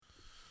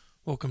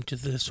Welcome to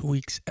this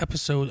week's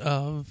episode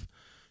of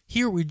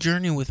Here We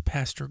Journey with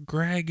Pastor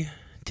Greg.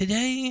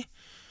 Today,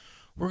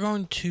 we're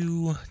going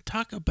to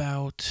talk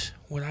about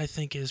what I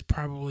think is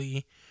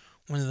probably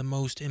one of the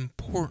most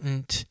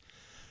important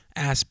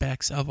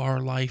aspects of our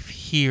life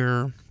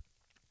here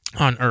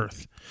on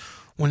earth.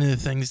 One of the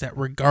things that,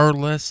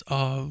 regardless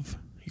of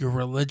your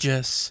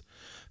religious,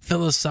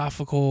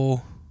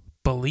 philosophical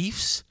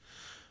beliefs,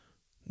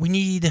 we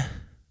need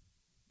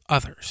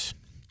others.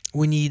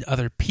 We need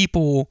other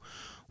people.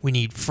 We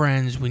need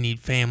friends, we need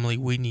family,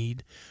 we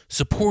need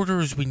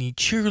supporters, we need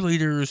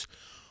cheerleaders.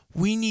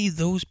 We need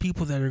those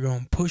people that are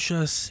going to push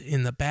us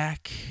in the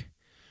back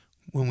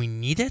when we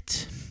need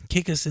it,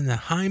 kick us in the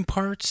hind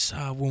parts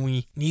when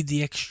we need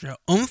the extra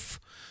oomph.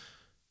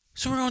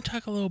 So we're going to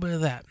talk a little bit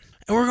of that.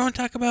 And we're going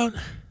to talk about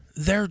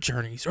their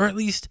journeys, or at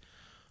least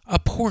a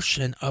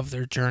portion of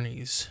their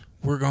journeys.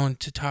 We're going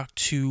to talk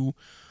to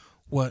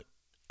what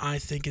I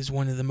think is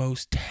one of the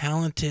most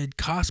talented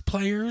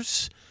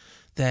cosplayers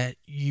that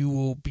you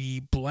will be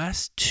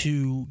blessed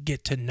to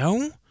get to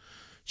know.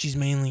 She's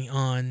mainly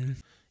on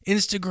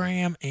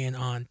Instagram and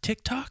on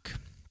TikTok.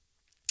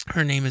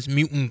 Her name is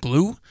Mutant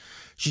Glue.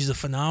 She's a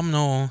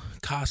phenomenal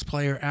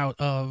cosplayer out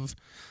of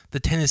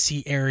the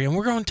Tennessee area. And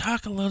we're going to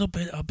talk a little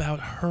bit about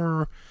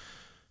her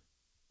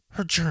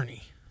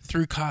journey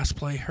through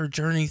cosplay, her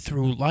journey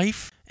through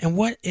life, and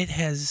what it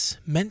has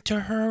meant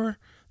to her,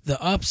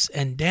 the ups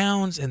and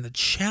downs and the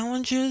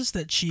challenges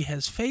that she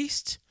has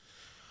faced.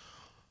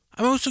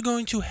 I'm also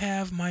going to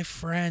have my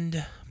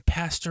friend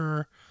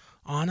Pastor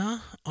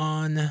Anna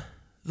on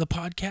the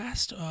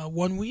podcast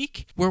 1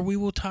 week, where we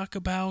will talk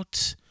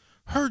about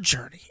her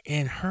journey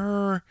and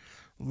her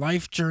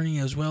life journey,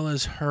 as well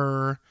as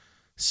her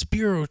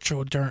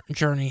spiritual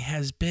journey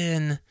has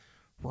been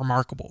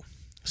remarkable.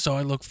 So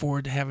I look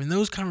forward to having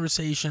those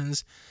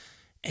conversations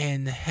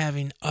and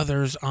having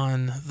others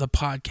on the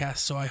podcast.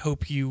 So I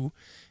hope you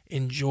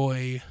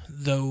enjoy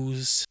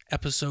those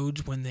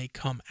episodes when they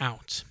come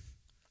out.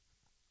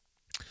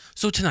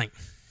 So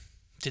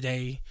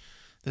today,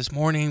 this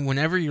morning,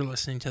 whenever you're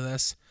listening to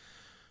this,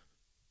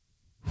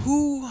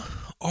 who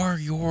are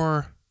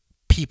your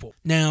people?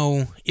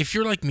 Now, if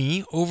you're like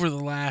me, over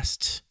the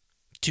last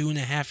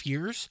 2.5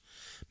 years,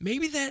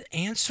 maybe that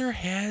answer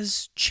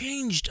has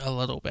changed a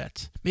little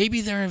bit.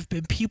 Maybe there have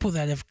been people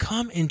that have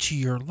come into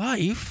your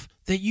life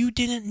that you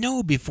didn't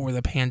know before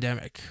the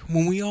pandemic,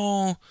 when we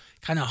all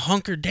kind of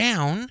hunkered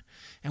down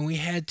and we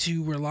had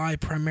to rely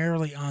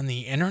primarily on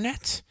the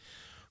internet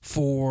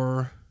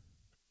for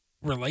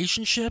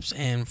relationships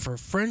and for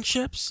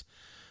friendships.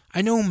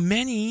 I know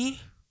many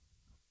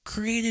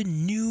created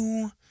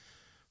new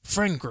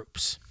friend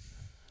groups,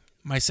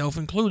 myself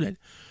included.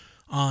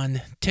 On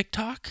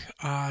TikTok,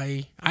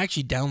 I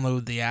actually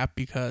downloaded the app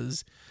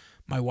because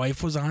my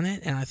wife was on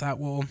it, and I thought,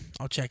 well,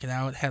 I'll check it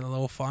out, had a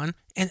little fun.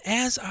 And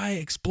as I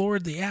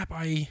explored the app,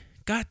 I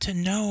got to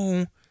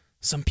know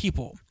some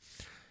people,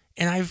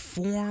 and I've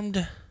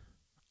formed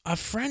a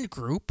friend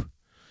group,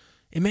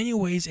 in many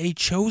ways a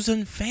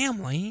chosen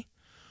family,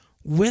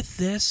 with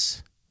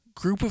this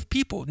group of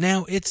people.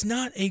 Now, it's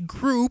not a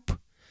group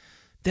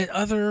that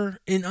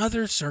in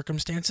other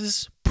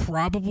circumstances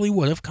probably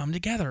would have come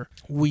together.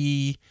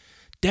 We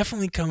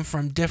definitely come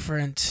from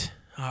different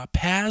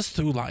paths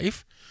through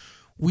life.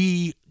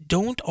 We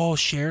don't all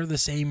share the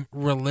same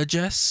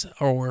religious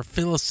or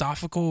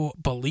philosophical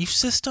belief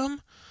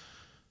system,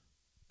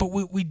 but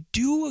what we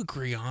do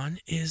agree on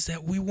is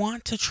that we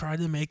want to try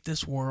to make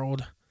this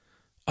world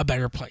a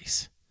better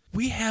place.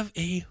 We have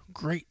a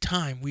great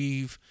time.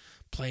 We've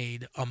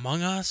played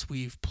Among Us,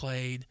 we've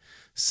played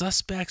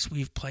Suspects,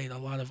 we've played a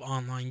lot of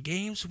online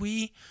games.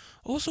 We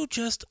also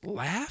just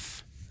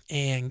laugh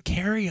and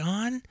carry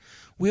on.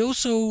 We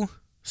also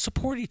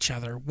support each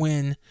other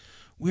when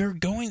we're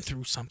going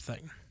through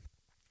something.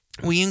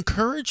 We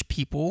encourage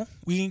people,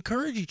 we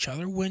encourage each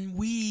other when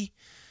we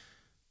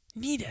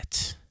need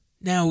it.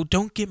 Now,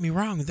 don't get me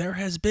wrong, there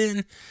has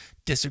been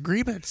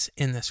disagreements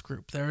in this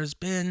group. There has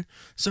been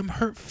some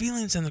hurt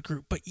feelings in the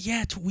group, but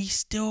yet we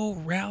still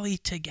rally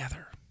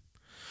together.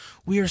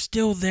 We are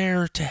still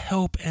there to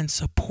help and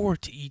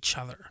support each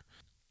other.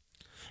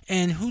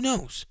 And who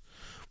knows,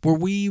 will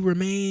we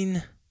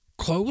remain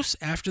close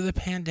after the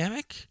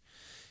pandemic?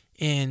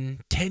 In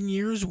 10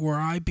 years, will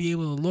I be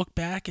able to look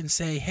back and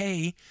say,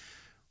 hey,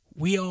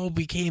 we all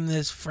became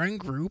this friend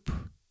group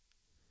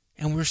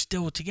and we're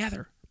still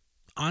together?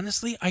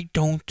 Honestly, I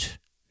don't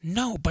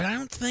know, but I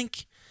don't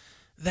think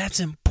that's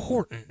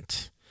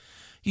important.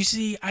 You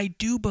see, I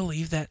do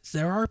believe that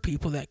there are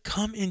people that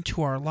come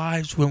into our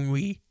lives when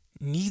we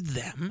need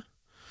them,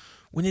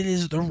 when it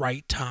is the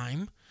right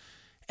time,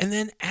 and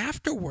then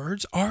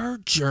afterwards our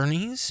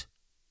journeys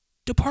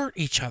depart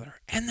each other,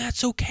 and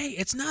that's okay.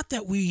 It's not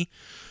that we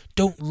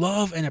don't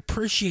love and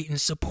appreciate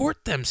and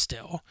support them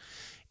still.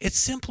 It's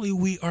simply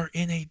we are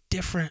in a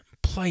different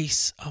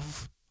place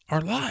of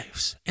our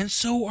lives, and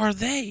so are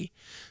they.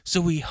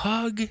 So we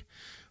hug,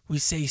 we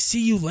say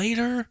see you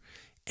later,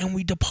 and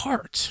we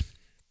depart.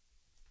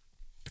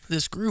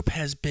 This group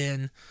has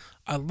been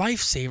a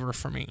lifesaver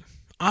for me.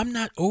 I'm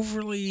not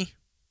overly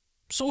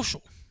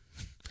social.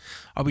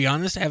 I'll be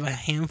honest, I have a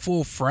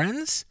handful of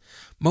friends.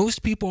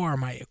 Most people are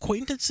my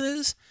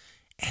acquaintances,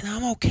 and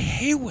I'm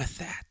okay with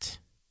that.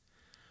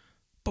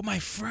 But my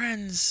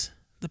friends,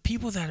 the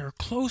people that are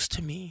close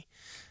to me,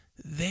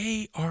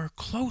 they are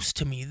close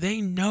to me.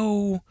 They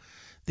know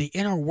the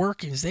inner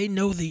workings. They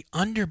know the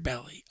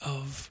underbelly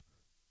of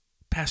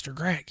Pastor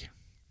Greg.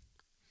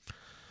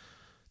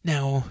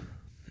 Now,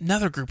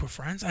 another group of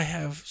friends, I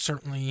have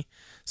certainly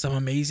some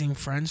amazing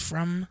friends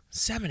from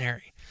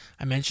seminary.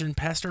 I mentioned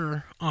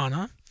Pastor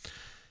Anna.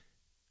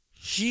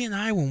 She and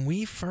I, when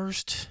we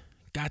first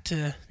got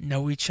to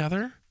know each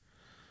other,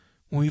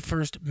 when we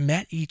first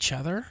met each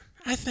other,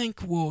 I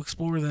think we'll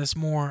explore this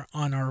more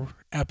on our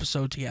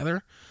episode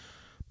together,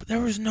 but there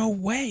was no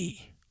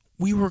way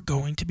we were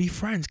going to be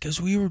friends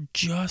because we were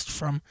just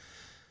from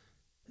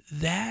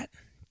that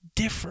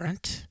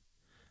different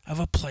of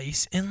a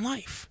place in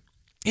life.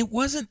 It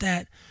wasn't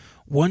that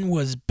one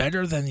was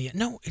better than the other.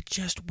 No, it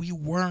just we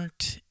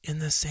weren't in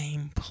the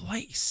same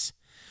place.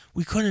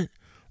 We couldn't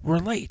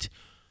relate.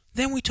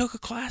 Then we took a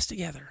class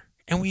together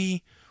and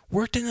we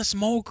worked in a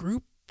small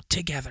group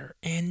together.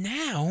 And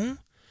now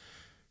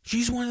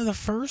she's one of the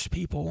first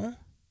people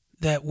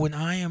that when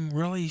I am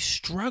really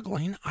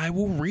struggling, I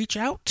will reach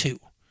out to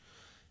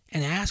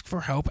and ask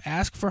for help,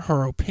 ask for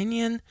her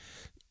opinion,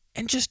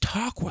 and just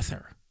talk with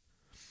her.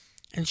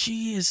 And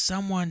she is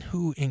someone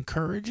who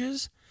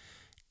encourages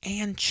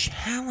and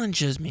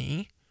challenges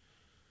me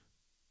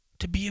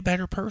to be a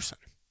better person,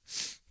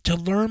 to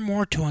learn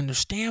more, to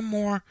understand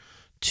more,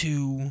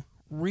 to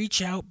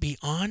reach out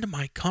beyond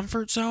my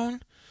comfort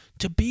zone,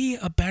 to be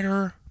a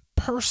better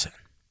person.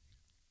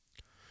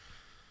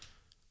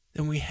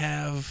 Then we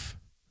have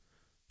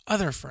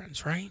other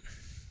friends, right?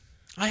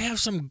 I have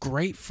some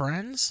great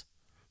friends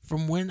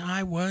from when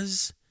I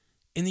was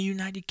in the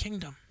United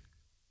Kingdom.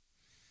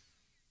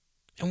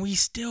 And we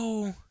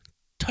still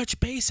touch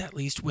base at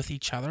least with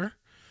each other.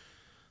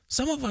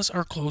 Some of us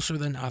are closer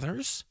than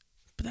others,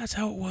 but that's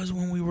how it was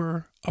when we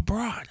were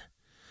abroad.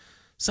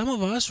 Some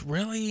of us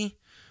really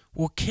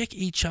will kick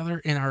each other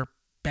in our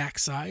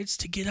backsides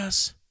to get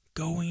us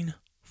going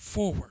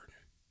forward.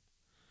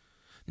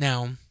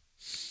 Now,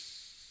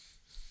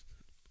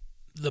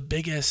 the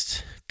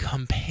biggest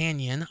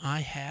companion I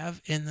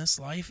have in this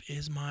life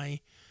is my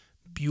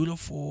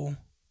beautiful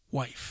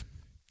wife.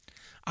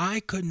 I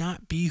could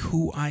not be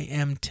who I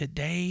am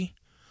today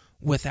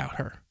without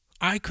her.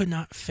 I could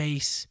not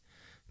face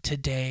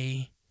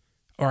today,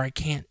 or I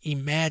can't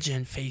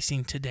imagine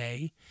facing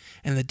today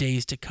and the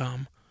days to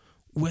come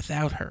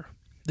without her.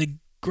 The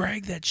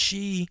Greg that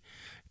she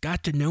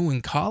got to know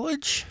in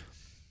college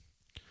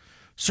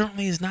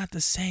certainly is not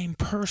the same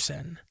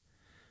person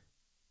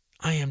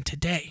I am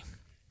today.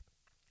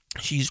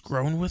 She's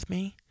grown with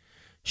me.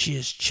 She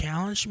has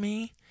challenged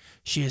me.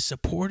 She has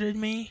supported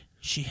me.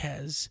 She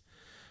has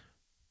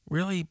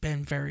really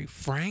been very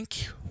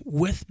frank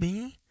with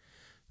me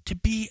to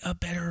be a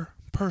better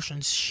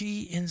person.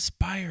 She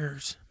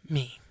inspires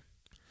me.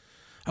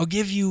 I'll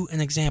give you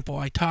an example.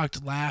 I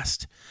talked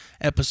last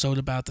episode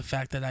about the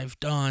fact that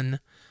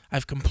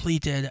I've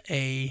completed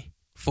a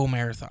full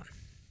marathon.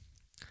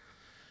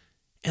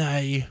 And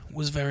I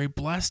was very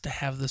blessed to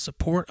have the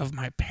support of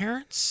my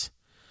parents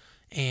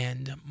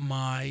and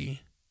my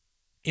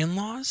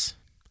in-laws,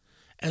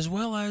 as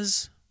well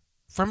as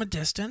from a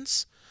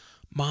distance,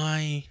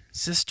 my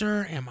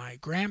sister and my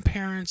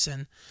grandparents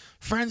and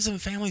friends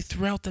and family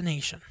throughout the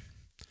nation.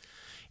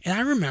 And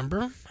I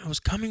remember I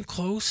was coming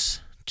close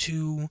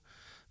to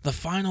the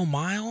final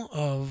mile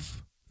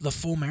of the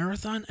full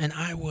marathon, and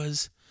I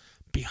was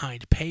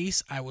behind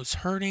pace. I was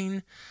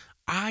hurting.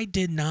 I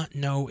did not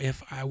know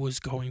if I was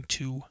going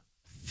to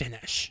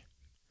finish.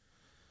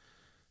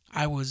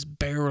 I was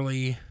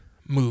barely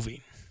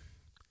moving.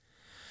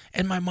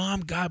 And my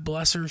mom, God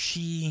bless her,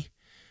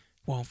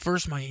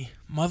 first my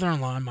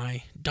mother-in-law and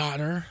my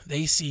daughter,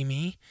 they see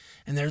me,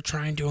 and they're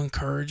trying to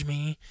encourage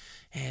me.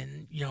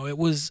 And, it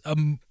was a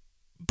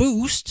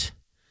boost.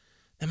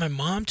 Then my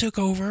mom took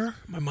over.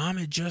 My mom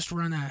had just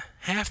run a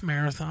half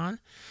marathon,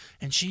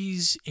 and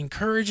she's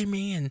encouraging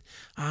me, and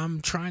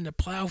I'm trying to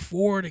plow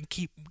forward and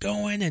keep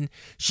going, and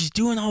she's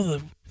doing all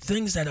the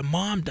things that a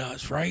mom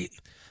does, right?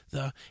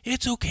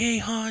 It's okay,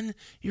 hon,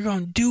 you're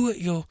going to do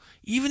it.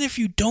 Even if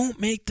you don't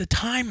make the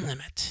time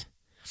limit,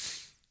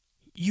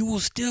 you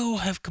will still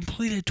have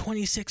completed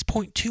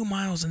 26.2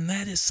 miles, and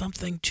that is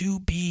something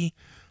to be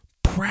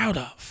proud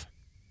of.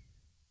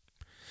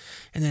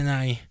 And then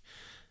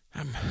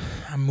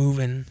I'm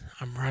moving,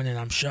 I'm running,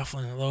 I'm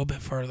shuffling a little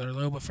bit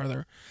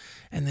further,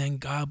 and then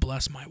God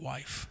bless my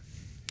wife.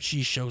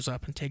 She shows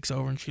up and takes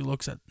over, and she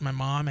looks at my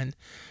mom, and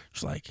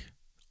she's like,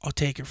 I'll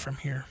take it from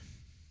here.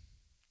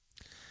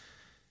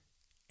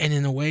 And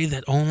in a way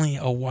that only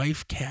a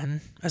wife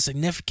can, a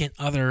significant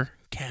other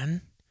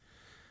can,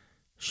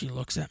 she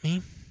looks at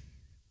me,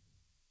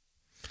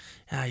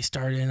 and I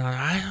started in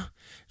on,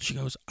 she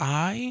goes,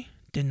 I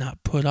did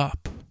not put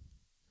up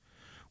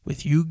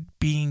with you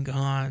being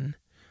gone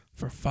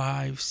for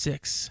 5,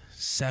 6,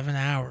 7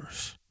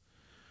 hours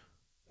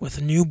with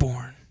a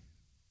newborn,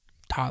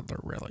 toddler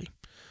really.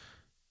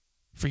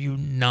 for you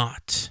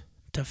not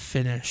to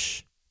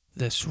finish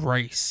this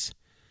race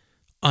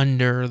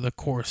under the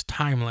course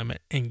time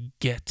limit and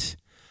get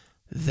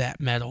that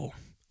medal.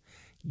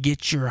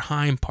 Get your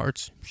hind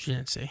parts. She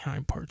didn't say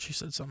hind parts, she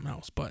said something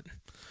else, but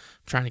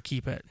I'm trying to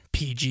keep it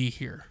PG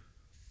here.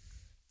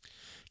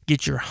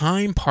 Get your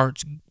hind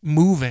parts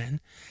moving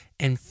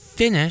and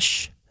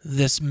finish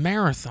this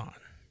marathon.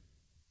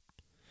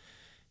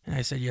 And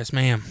I said, yes,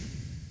 ma'am.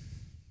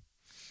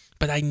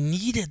 But I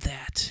needed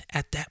that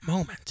at that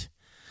moment.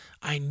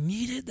 I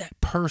needed that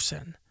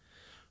person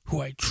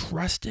who I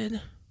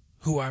trusted,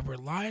 who I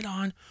relied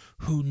on,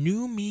 who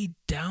knew me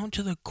down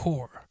to the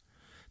core,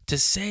 to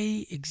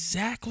say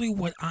exactly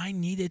what I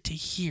needed to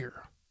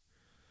hear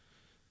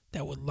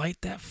that would light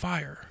that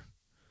fire.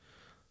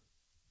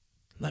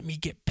 Let me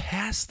get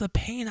past the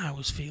pain I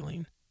was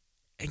feeling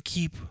and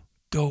keep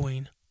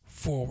going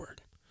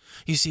forward.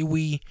 You see,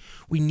 we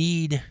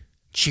need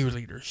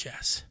cheerleaders,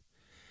 yes.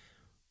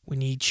 We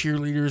need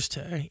cheerleaders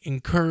to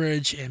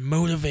encourage and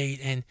motivate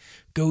and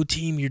go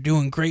team, you're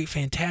doing great,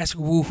 fantastic,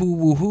 woohoo,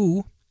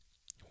 woohoo.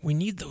 We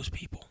need those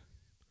people.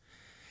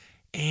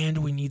 And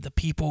we need the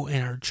people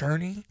in our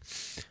journey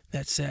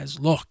that says,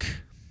 look,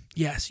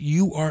 yes,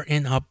 you are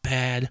in a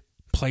bad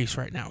place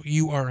right now.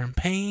 You are in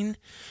pain.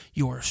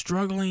 You are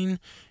struggling.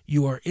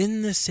 You are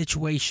in this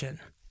situation.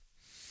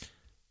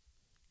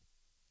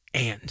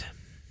 And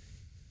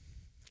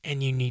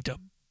you need to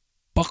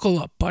buckle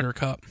up,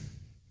 Buttercup.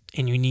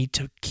 And you need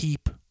to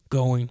keep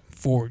going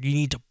forward. You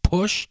need to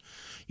push.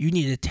 You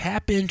need to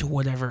tap into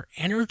whatever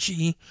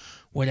energy,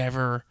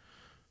 whatever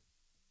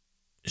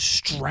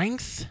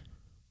strength,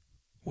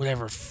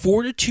 whatever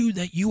fortitude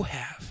that you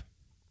have,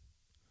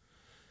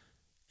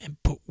 and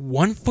put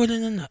one foot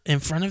in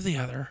front of the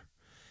other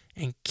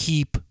and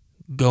keep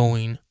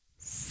going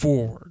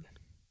forward.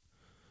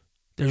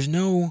 There's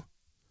no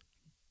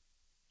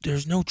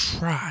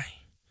try.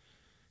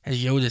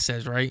 As Yoda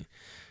says, right?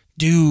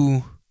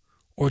 Do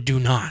or do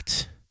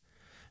not.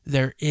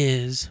 There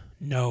is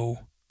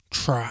no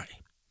try.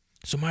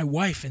 So my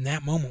wife in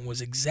that moment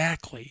was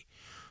exactly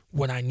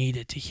what I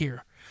needed to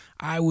hear.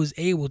 I was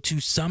able to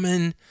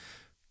summon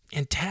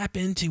and tap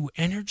into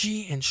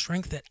energy and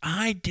strength that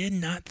I did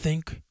not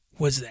think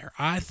was there.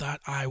 I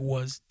thought I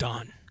was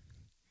done.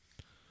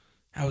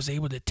 I was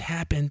able to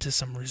tap into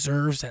some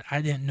reserves that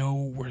I didn't know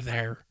were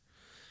there.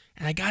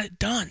 And I got it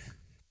done.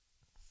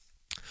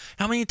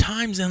 How many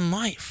times in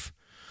life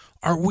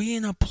are we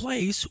in a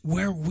place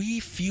where we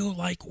feel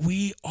like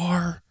we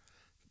are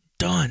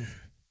done?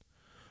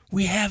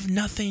 We have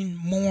nothing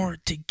more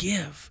to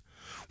give.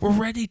 We're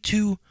ready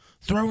to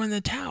throw in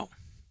the towel.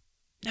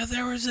 Now,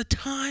 there is a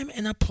time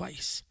and a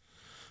place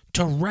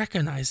to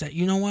recognize that,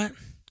 you know what?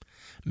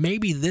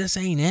 Maybe this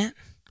ain't it.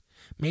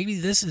 Maybe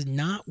this is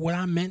not what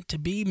I'm meant to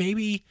be.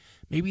 Maybe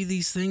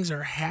these things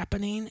are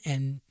happening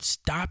and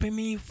stopping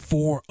me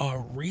for a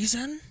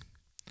reason.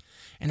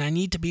 And I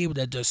need to be able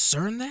to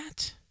discern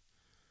that.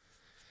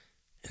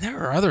 And there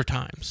are other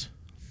times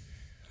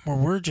where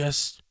we're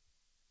just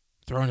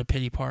throwing a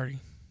pity party,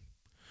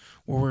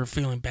 where we're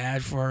feeling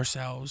bad for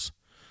ourselves,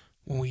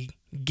 when we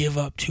give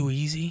up too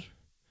easy,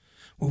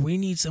 where we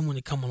need someone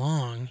to come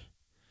along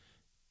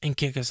and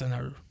kick us in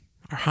our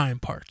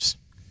hind parts.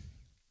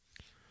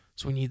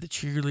 So we need the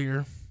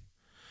cheerleader,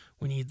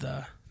 we need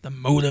the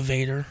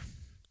motivator,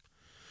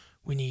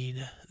 we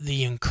need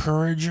the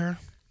encourager.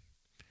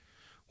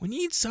 We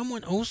need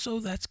someone also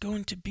that's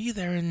going to be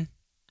there and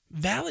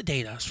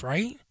validate us,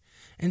 right?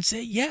 And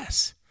say,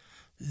 yes,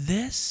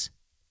 this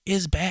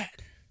is bad.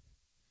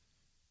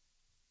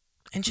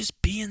 And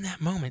just be in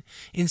that moment.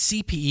 In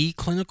CPE,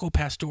 Clinical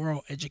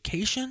Pastoral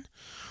Education,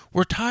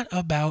 we're taught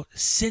about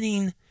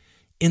sitting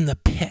in the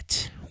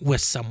pit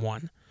with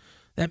someone.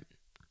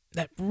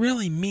 That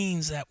really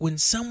means that when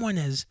someone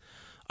is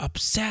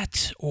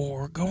upset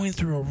or going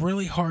through a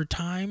really hard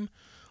time,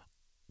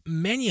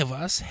 many of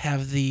us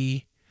have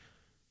the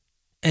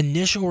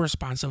initial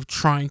response of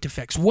trying to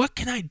fix. What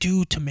can I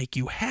do to make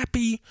you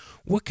happy?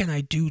 What can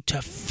I do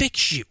to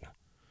fix you?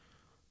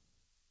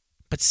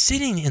 But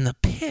sitting in the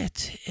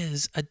pit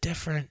is a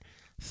different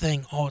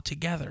thing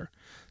altogether.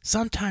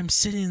 Sometimes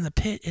sitting in the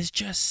pit is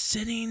just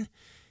sitting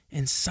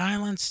in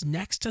silence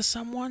next to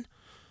someone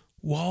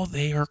while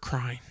they are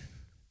crying.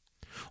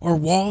 Or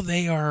while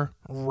they are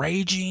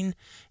raging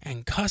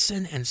and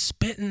cussing and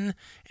spitting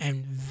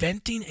and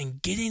venting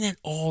and getting it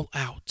all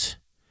out.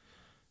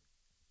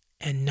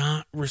 And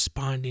not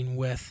responding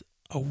with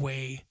a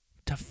way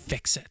to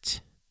fix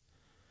it.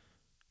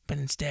 But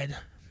instead,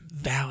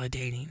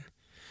 validating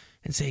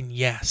and saying,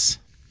 yes,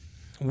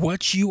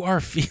 what you are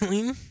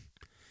feeling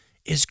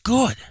is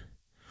good.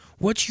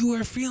 What you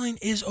are feeling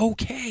is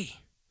okay.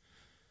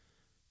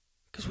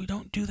 Because we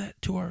don't do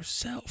that to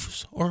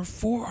ourselves or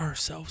for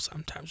ourselves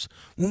sometimes.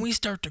 When we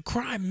start to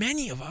cry,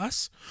 many of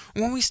us,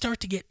 when we start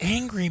to get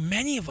angry,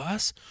 many of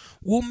us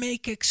will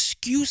make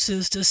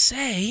excuses to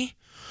say,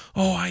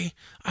 oh,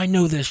 I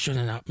know this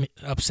shouldn't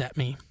upset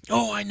me.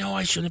 Oh, I know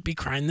I shouldn't be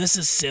crying. This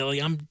is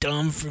silly. I'm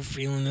dumb for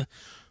feeling it.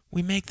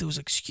 We make those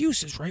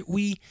excuses, right?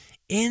 We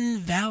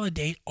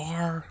invalidate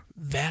our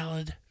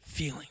valid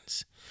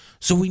feelings.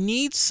 So we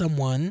need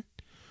someone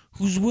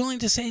who's willing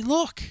to say,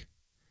 look,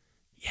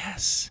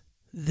 yes,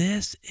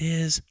 this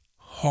is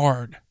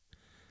hard.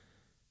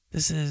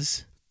 This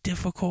is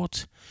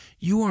difficult.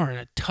 You are in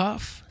a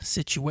tough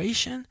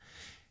situation,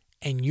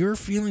 and your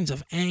feelings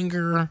of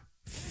anger,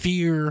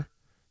 fear,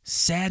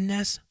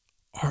 sadness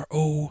are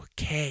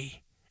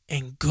okay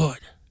and good.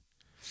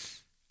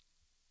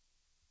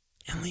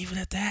 And leave it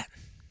at that.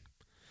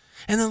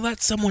 And then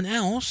let someone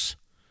else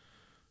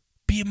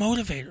be a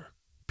motivator,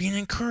 be an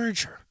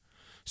encourager.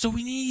 So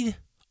we need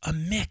a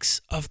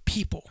mix of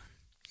people.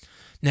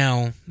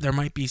 Now, there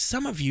might be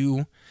some of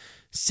you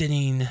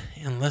sitting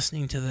and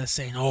listening to this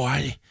saying, oh,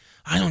 I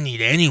don't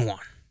need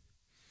anyone.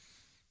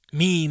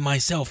 Me,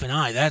 myself, and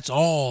I, that's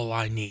all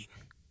I need.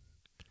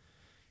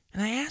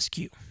 And I ask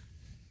you,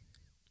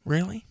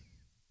 really?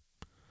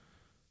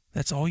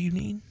 That's all you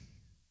need?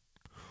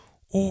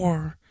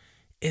 Or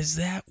is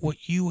that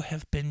what you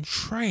have been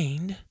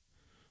trained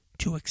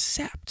to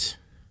accept?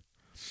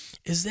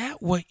 Is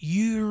that what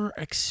your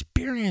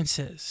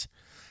experiences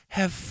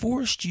have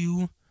forced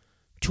you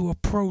to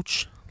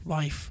approach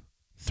life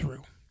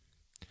through?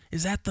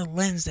 Is that the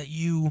lens that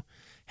you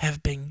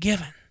have been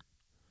given?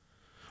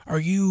 Are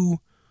you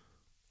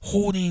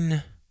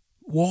holding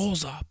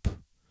walls up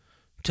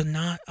to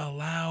not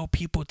allow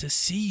people to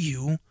see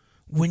you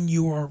when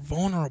you are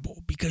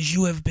vulnerable because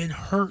you have been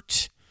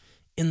hurt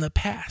in the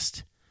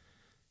past?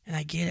 And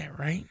I get it,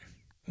 right?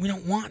 We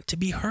don't want to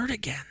be hurt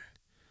again.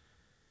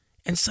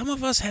 And some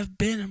of us have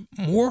been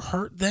more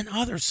hurt than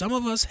others. Some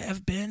of us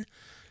have been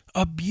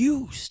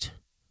abused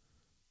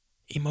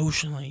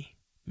emotionally,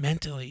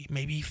 mentally,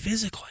 maybe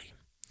physically,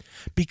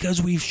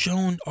 because we've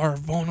shown our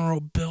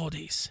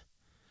vulnerabilities.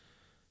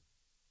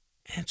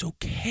 And it's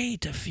okay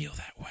to feel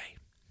that way.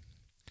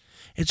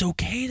 It's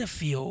okay to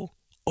feel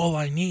all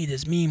I need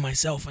is me,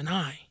 myself, and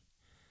I.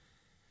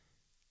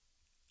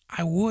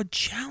 I would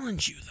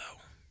challenge you,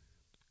 though.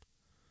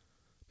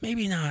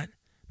 Maybe not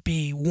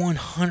be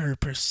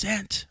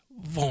 100%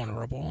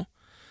 vulnerable,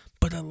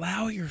 but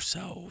allow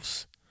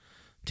yourselves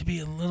to be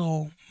a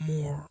little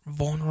more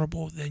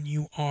vulnerable than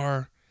you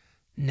are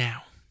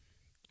now.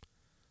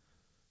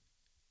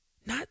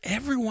 Not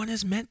everyone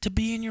is meant to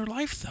be in your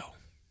life, though.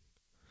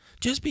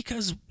 Just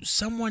because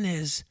someone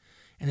is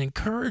an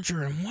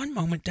encourager in one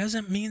moment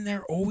doesn't mean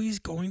they're always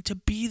going to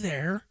be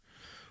there,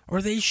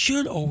 or they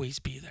should always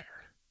be there.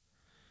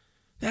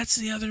 That's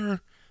the other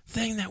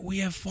thing that we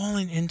have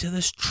fallen into,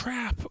 this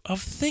trap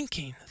of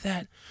thinking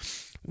that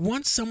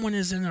once someone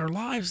is in our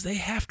lives, they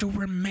have to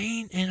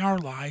remain in our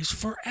lives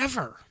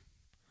forever.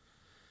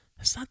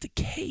 That's not the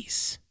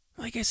case.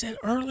 Like I said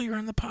earlier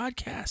in the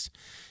podcast,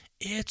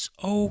 it's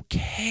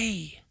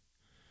okay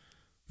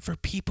for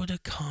people to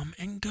come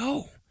and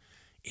go.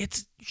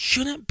 It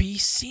shouldn't be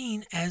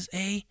seen as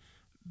a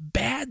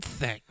bad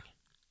thing.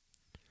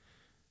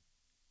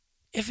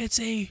 If it's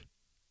a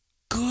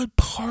good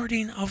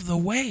parting of the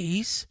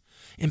ways,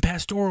 in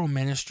pastoral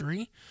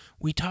ministry,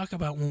 we talk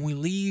about when we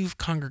leave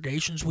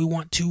congregations, we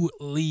want to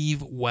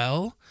leave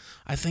well.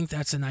 I think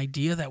that's an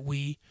idea that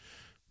we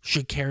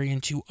should carry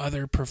into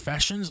other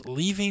professions.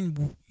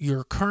 Leaving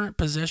your current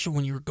position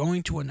when you're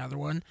going to another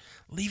one,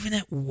 leaving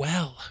it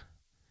well.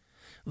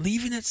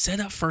 Leaving it set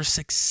up for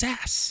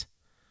success.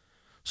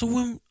 So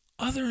when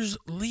others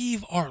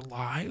leave our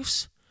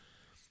lives,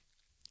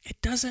 it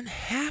doesn't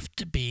have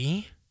to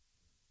be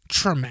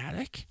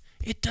traumatic.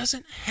 It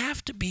doesn't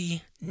have to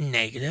be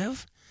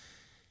negative.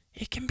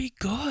 It can be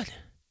good.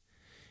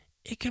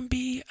 It can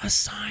be a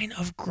sign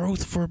of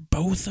growth for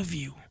both of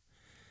you.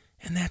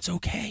 And that's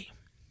okay.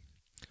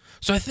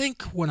 So I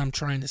think what I'm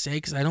trying to say,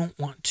 because I don't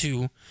want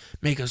to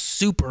make a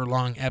super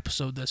long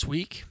episode this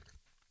week,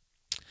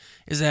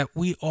 is that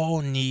we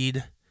all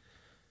need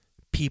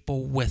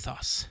people with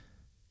us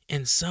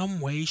in some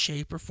way,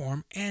 shape, or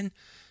form. And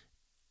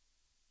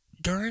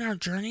during our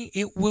journey,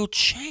 it will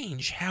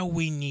change how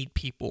we need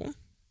people.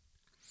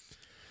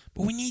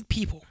 But we need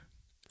people.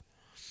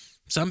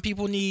 Some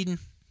people need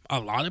a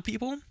lot of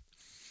people.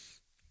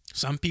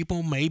 Some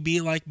people may be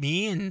like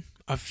me and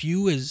a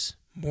few is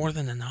more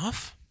than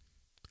enough.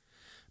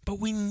 But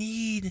we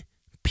need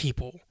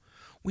people.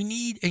 We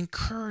need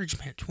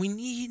encouragement. We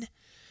need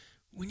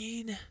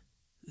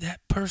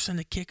that person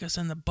to kick us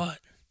in the butt.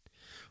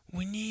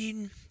 We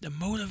need the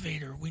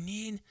motivator. We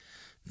need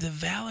the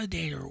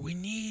validator. We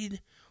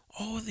need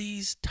all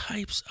these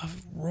types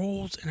of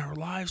roles in our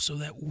lives so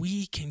that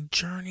we can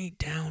journey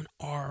down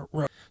our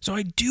road. So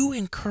I do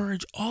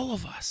encourage all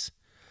of us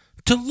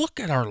to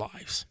look at our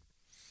lives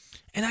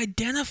and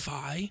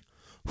identify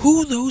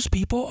who those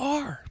people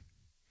are.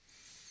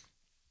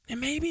 And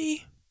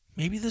maybe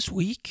this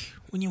week,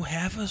 when you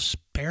have a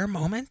spare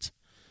moment,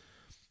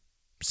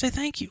 say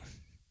thank you.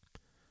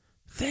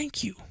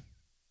 Thank you.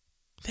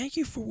 Thank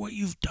you for what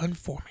you've done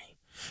for me.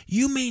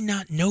 You may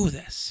not know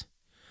this,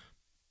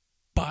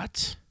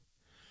 but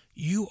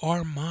you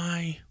are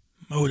my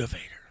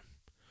motivator.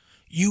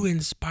 You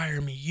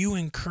inspire me. You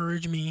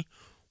encourage me,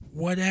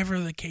 whatever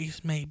the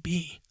case may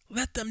be.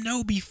 Let them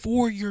know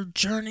before your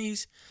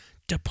journeys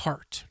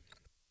depart.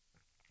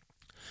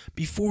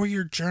 before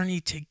your journey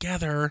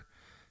together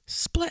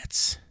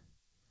splits.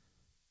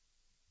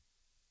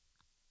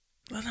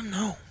 Let them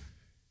know.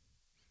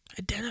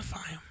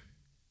 Identify them.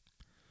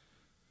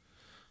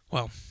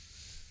 Well,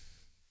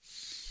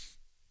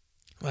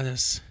 let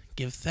us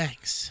give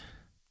thanks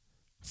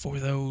for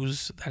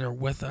those that are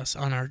with us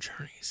on our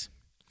journeys.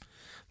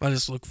 Let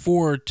us look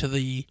forward to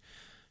the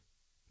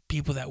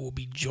people that will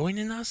be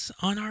joining us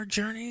on our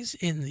journeys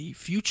in the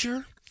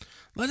future.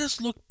 Let us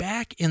look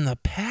back in the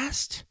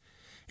past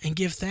and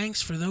give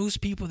thanks for those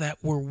people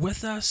that were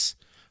with us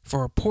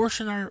for a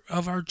portion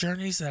of our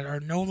journeys that are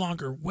no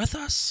longer with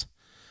us.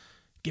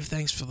 Give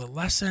thanks for the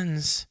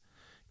lessons.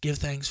 Give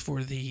thanks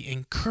for the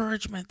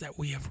encouragement that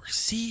we have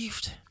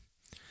received.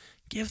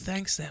 Give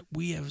thanks that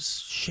we have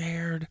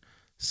shared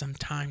some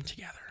time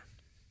together.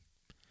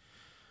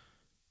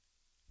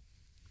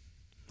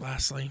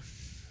 Lastly,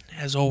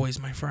 as always,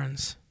 my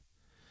friends,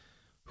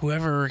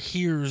 whoever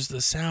hears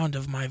the sound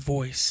of my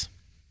voice,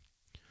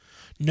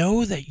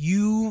 know that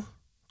you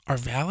are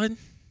valid.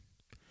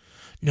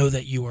 Know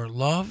that you are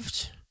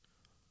loved.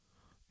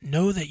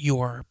 Know that you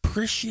are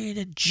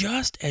appreciated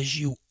just as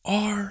you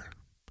are.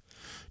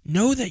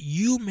 Know that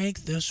you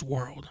make this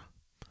world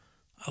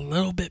a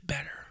little bit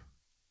better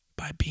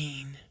by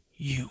being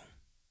you.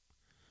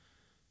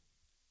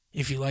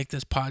 If you like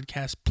this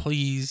podcast,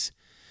 please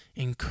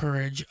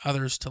encourage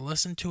others to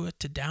listen to it,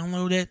 to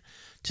download it,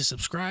 to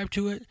subscribe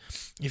to it.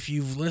 If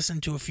you've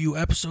listened to a few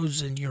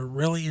episodes and you're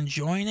really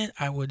enjoying it,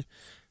 I would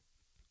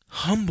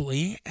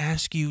humbly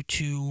ask you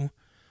to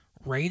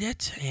rate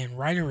it and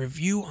write a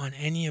review on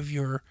any of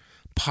your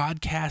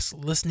podcast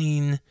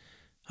listening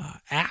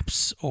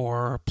apps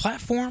or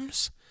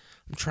platforms.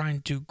 I'm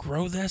trying to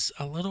grow this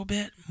a little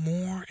bit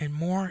more and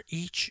more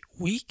each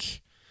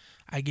week.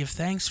 I give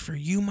thanks for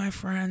you, my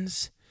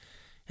friends,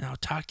 and I'll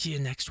talk to you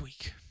next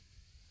week.